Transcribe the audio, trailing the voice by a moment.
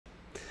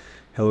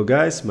Hello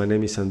guys, my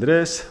name is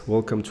Andres.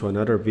 Welcome to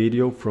another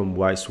video from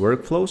Wise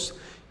Workflows.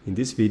 In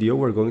this video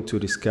we're going to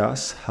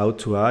discuss how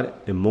to add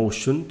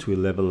emotion to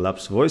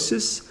ElevenLabs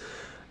voices.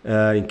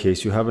 In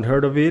case you haven't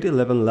heard of it,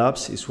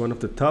 ElevenLabs is one of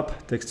the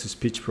top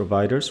text-to-speech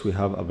providers we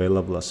have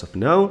available as of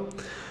now.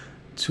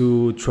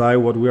 To try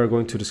what we are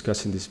going to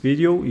discuss in this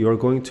video, you are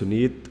going to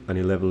need an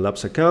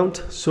ElevenLabs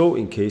account. So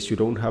in case you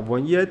don't have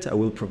one yet, I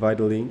will provide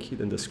a link in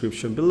the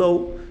description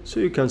below so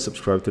you can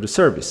subscribe to the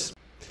service.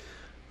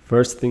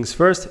 First things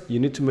first,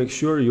 you need to make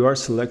sure you are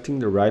selecting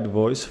the right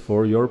voice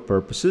for your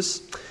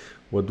purposes.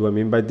 What do I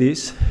mean by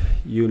this?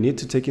 You need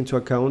to take into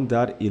account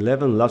that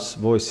ElevenLabs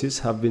voices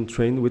have been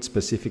trained with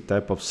specific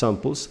type of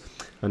samples,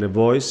 and a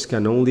voice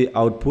can only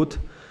output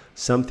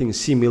something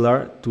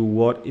similar to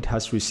what it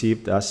has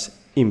received as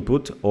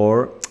input,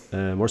 or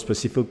more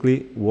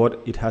specifically, what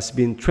it has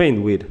been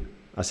trained with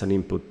as an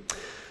input.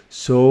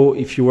 So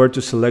if you were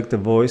to select a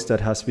voice that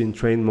has been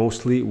trained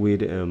mostly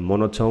with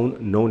monotone,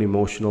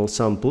 non-emotional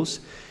samples,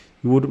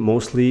 you would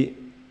mostly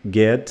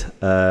get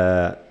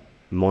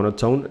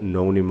monotone,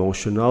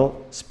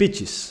 non-emotional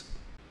speeches.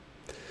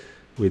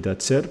 With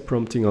that said,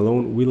 prompting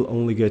alone will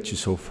only get you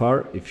so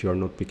far if you are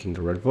not picking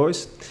the right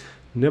voice.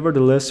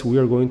 Nevertheless, we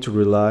are going to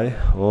rely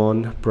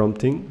on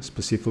prompting,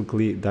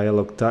 specifically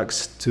dialogue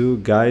tags, to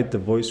guide the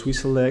voice we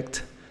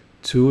select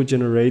to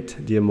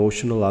generate the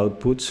emotional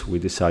outputs we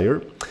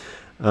desire.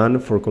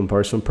 And for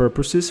comparison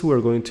purposes, we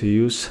are going to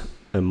use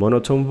a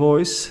monotone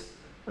voice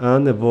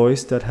and a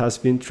voice that has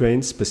been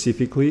trained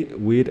specifically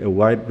with a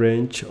wide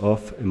range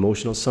of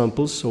emotional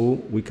samples, so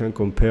we can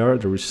compare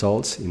the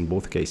results in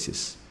both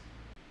cases.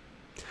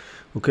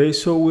 Okay,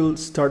 so we'll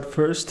start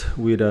first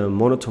with a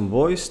monotone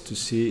voice to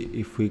see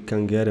if we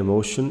can get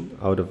emotion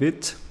out of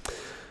it.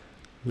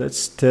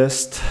 Let's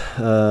test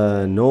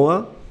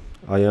Noah.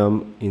 I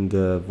am in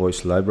the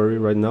voice library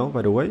right now,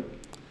 by the way.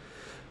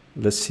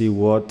 Let's see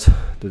what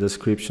the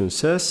description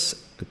says.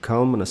 A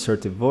calm and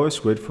assertive voice,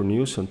 great for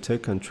news on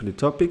tech and trendy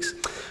topics.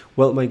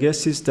 Well, my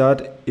guess is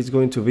that it's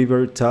going to be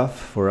very tough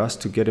for us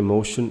to get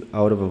emotion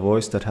out of a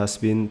voice that has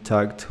been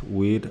tagged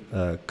with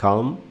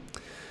calm.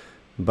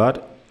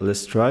 But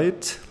let's try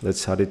it.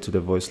 Let's add it to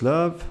the voice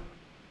lab.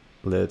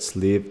 Let's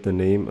leave the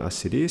name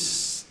as it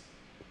is.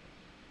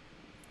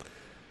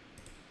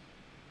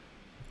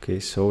 Okay,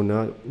 so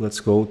now let's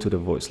go to the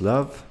voice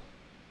lab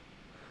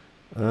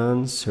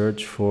and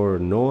search for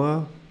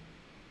Noah.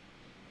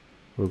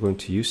 We're going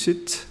to use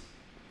it.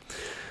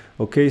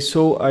 Okay,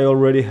 so I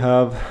already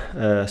have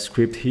a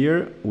script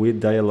here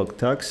with dialogue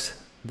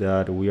tags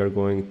that we are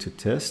going to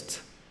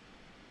test.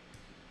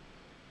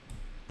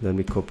 Let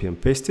me copy and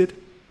paste it.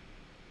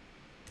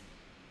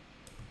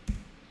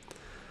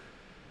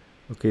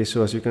 Okay,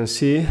 so as you can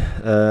see,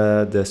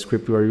 the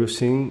script we are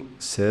using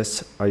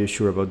says, "Are you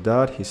sure about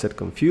that?" He said,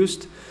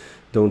 "Confused.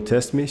 Don't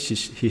test me,"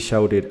 he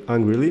shouted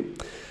angrily.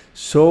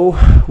 So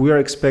we are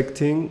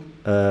expecting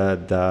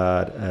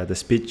that the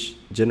speech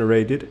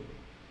generated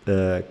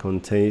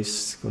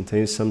contains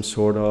some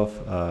sort of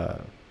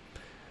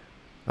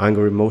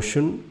anger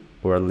emotion,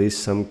 or at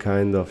least some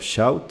kind of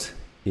shout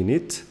in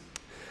it.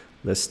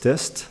 Let's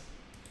test.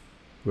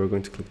 We're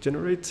going to click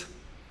generate.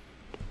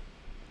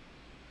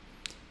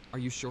 "Are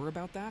you sure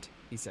about that?"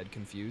 he said,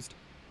 confused.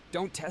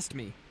 "Don't test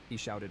me," he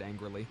shouted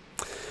angrily.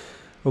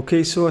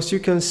 Okay, so as you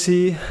can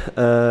see,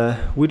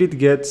 we did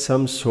get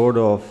some sort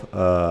of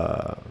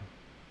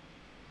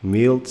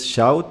mild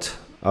shout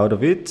out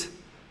of it,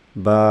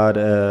 but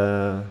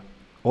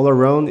all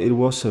around it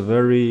was a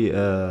very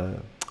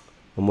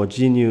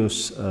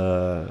homogeneous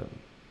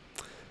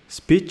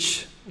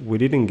speech. We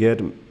didn't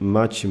get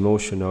much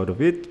emotion out of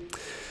it.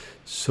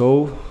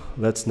 So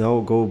let's now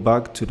go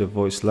back to the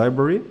voice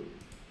library.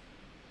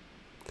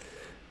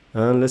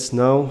 And let's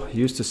now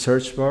use the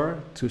search bar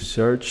to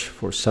search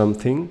for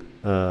something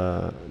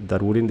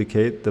that would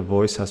indicate the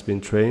voice has been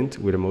trained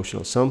with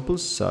emotional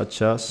samples,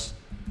 such as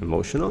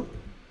emotional.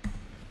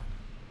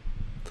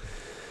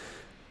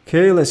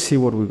 Okay, let's see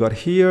what we got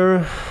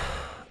here.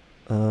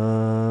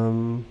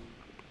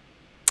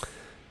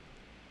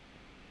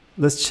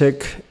 Let's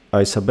check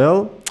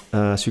Isabel.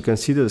 As you can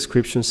see, the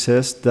description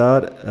says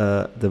that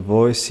the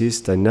voice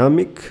is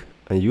dynamic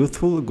and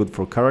youthful, good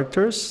for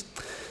characters.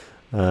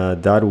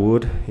 That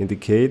would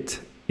indicate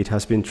it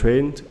has been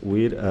trained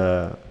with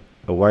a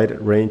wide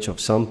range of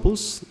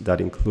samples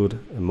that include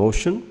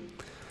emotion.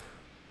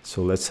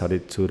 So let's add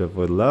it to the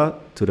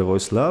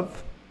voice lab.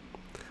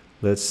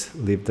 Let's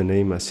leave the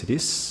name as it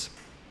is.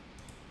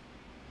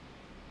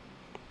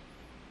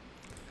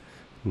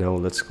 Now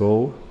let's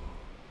go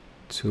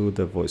to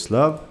the voice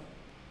lab.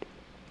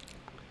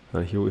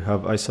 And here we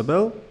have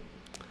Isabel.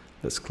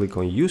 Let's click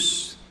on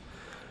use.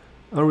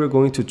 And we're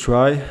going to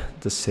try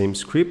the same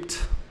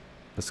script.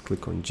 Let's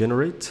click on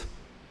generate.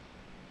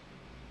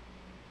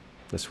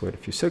 Let's wait a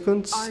few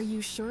seconds. "Are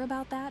you sure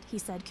about that?" he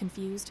said,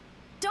 confused.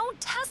 "Don't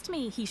test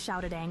me," he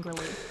shouted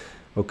angrily.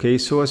 Okay,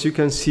 so as you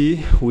can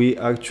see, we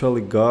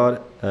actually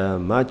got a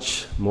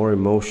much more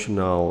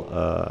emotional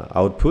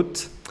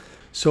output.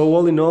 So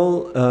all in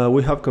all,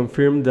 we have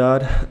confirmed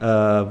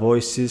that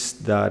voices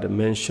that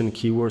mention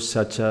keywords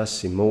such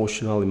as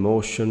emotional,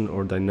 emotion,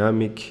 or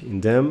dynamic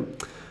in them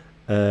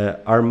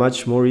are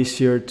much more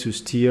easier to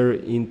steer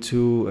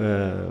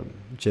into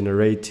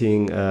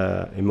generating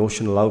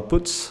emotional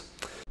outputs.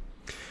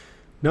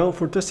 Now,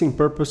 for testing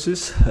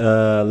purposes,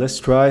 let's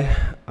try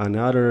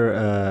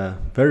another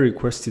very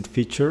requested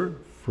feature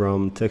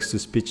from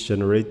text-to-speech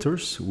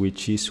generators,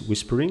 which is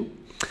whispering.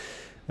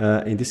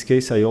 In this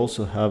case, I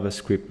also have a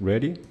script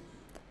ready.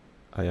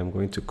 I am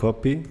going to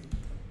copy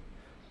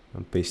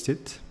and paste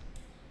it.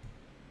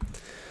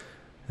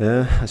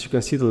 As you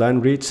can see, the line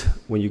reads,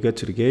 when you get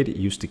to the gate,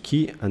 use the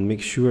key and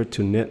make sure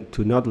to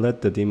not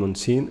let the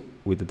demons in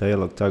with the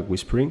dialog tag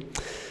whispering.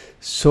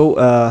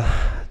 So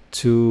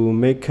to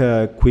make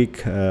a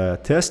quick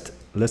test,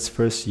 let's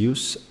first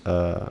use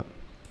a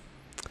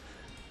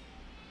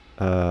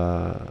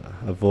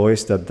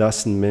voice that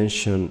doesn't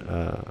mention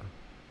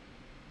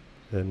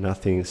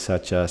nothing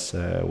such as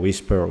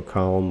whisper or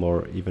calm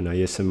or even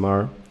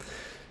ASMR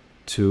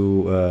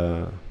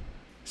to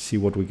see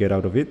what we get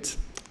out of it.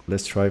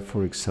 Let's try,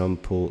 for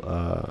example,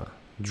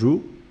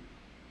 Drew.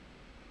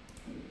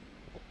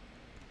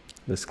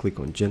 Let's click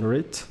on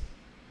generate.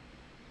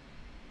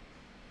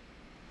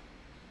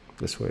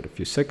 Let's wait a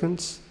few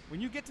seconds.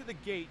 When you get to the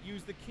gate,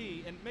 use the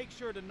key and make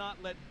sure to not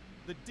let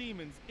the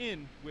demons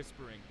in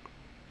whispering.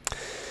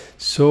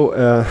 So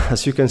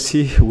as you can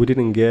see, we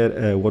didn't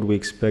get what we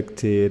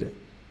expected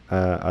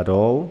at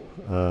all.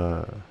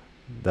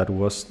 That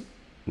was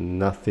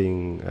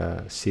nothing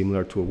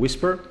similar to a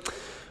whisper.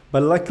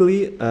 But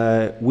luckily,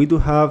 we do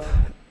have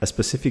a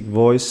specific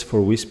voice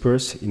for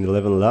whispers in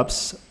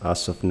ElevenLabs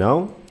as of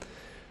now,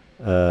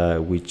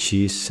 which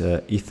is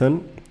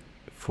Ethan.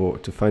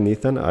 To find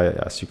Ethan,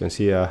 as you can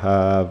see, I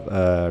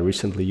have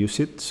recently used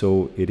it,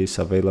 so it is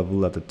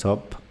available at the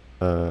top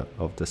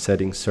of the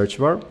settings search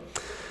bar.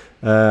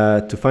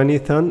 To find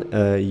Ethan,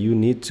 you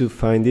need to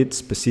find it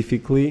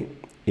specifically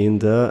in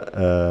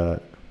the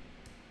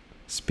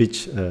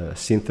speech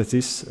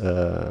synthesis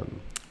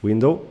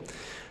window,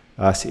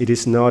 as it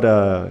is not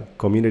a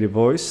community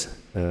voice,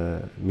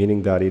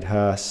 meaning that it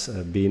has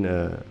been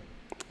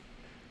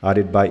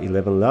added by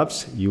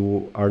ElevenLabs.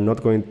 You are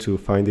not going to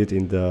find it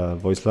in the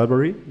voice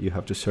library. You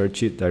have to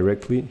search it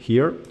directly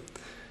here.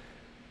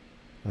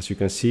 As you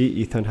can see,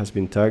 Ethan has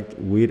been tagged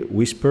with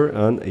whisper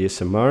and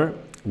ASMR,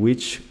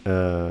 which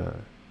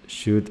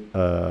should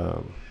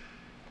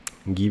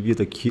give you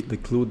the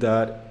clue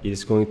that it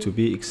is going to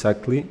be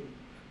exactly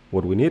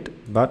what we need.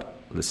 But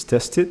let's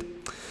test it.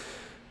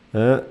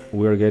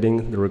 We are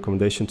getting the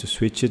recommendation to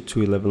switch it to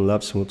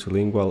ElevenLabs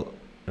multilingual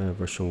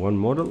version 1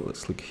 model.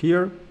 Let's click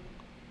here.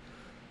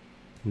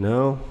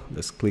 Now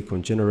let's click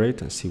on generate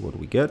and see what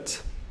we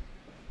get.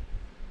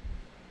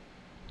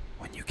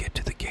 When you get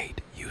to the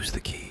gate, use the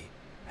key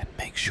and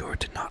make sure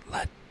to not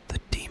let the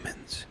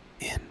demons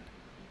in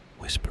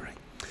whispering.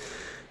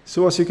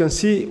 So as you can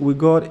see, we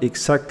got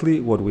exactly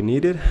what we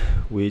needed,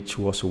 which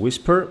was a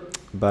whisper,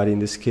 but in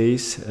this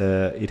case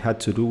it had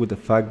to do with the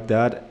fact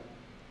that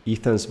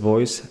Ethan's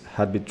voice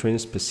had been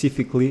trained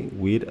specifically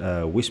with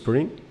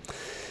whispering.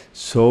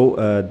 So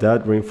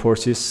that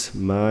reinforces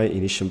my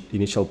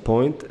initial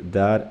point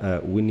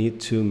that we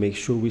need to make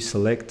sure we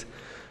select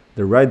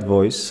the right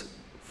voice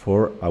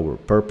for our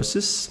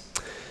purposes.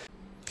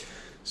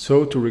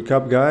 So to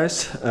recap,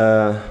 guys,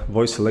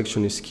 voice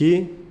selection is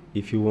key.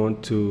 If you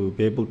want to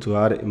be able to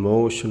add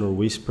emotion or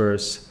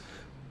whispers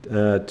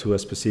to a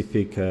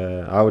specific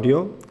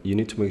audio, you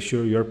need to make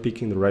sure you're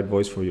picking the right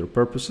voice for your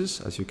purposes.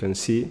 As you can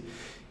see,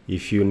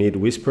 if you need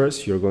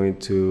whispers, you're going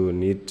to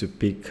need to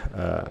pick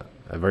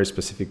a very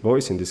specific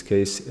voice. In this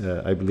case,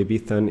 I believe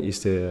Ethan is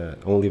the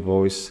only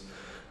voice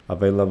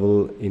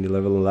available in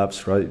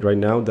ElevenLabs right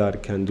now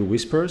that can do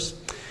whispers.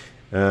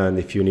 And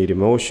if you need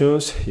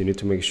emotions, you need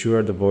to make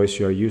sure the voice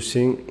you are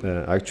using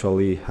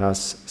actually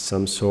has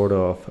some sort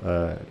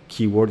of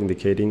keyword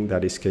indicating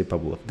that is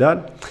capable of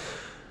that.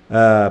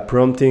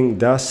 Prompting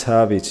does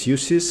have its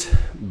uses,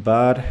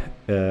 but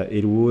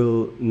it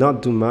will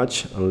not do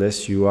much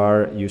unless you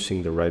are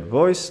using the right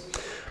voice.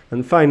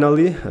 And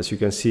finally, as you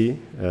can see,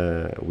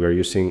 we are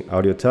using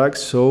audio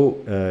tags, so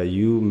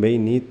you may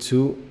need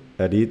to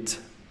edit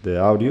the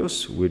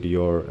audios with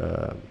your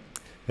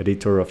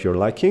editor of your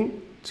liking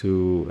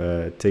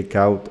to take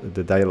out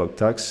the dialog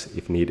tags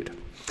if needed.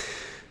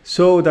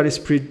 So that is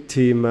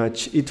pretty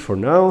much it for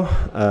now.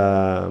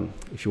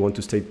 If you want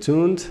to stay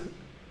tuned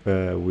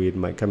with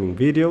my coming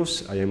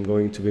videos, I am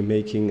going to be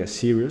making a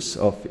series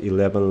of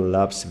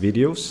ElevenLabs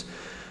videos.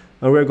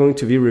 And we're going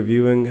to be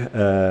reviewing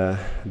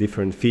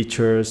different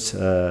features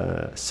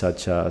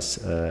such as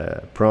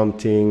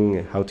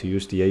prompting, how to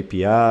use the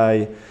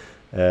API,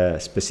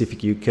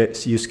 specific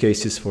use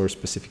cases for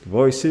specific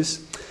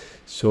voices.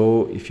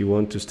 So if you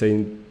want to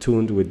stay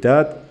tuned with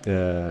that,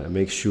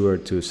 make sure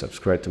to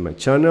subscribe to my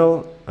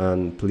channel,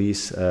 and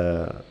please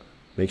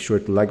make sure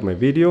to like my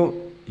video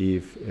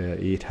if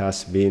it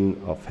has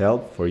been of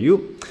help for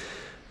you.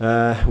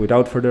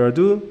 Without further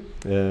ado,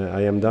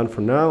 I am done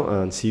for now,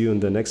 and see you in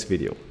the next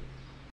video.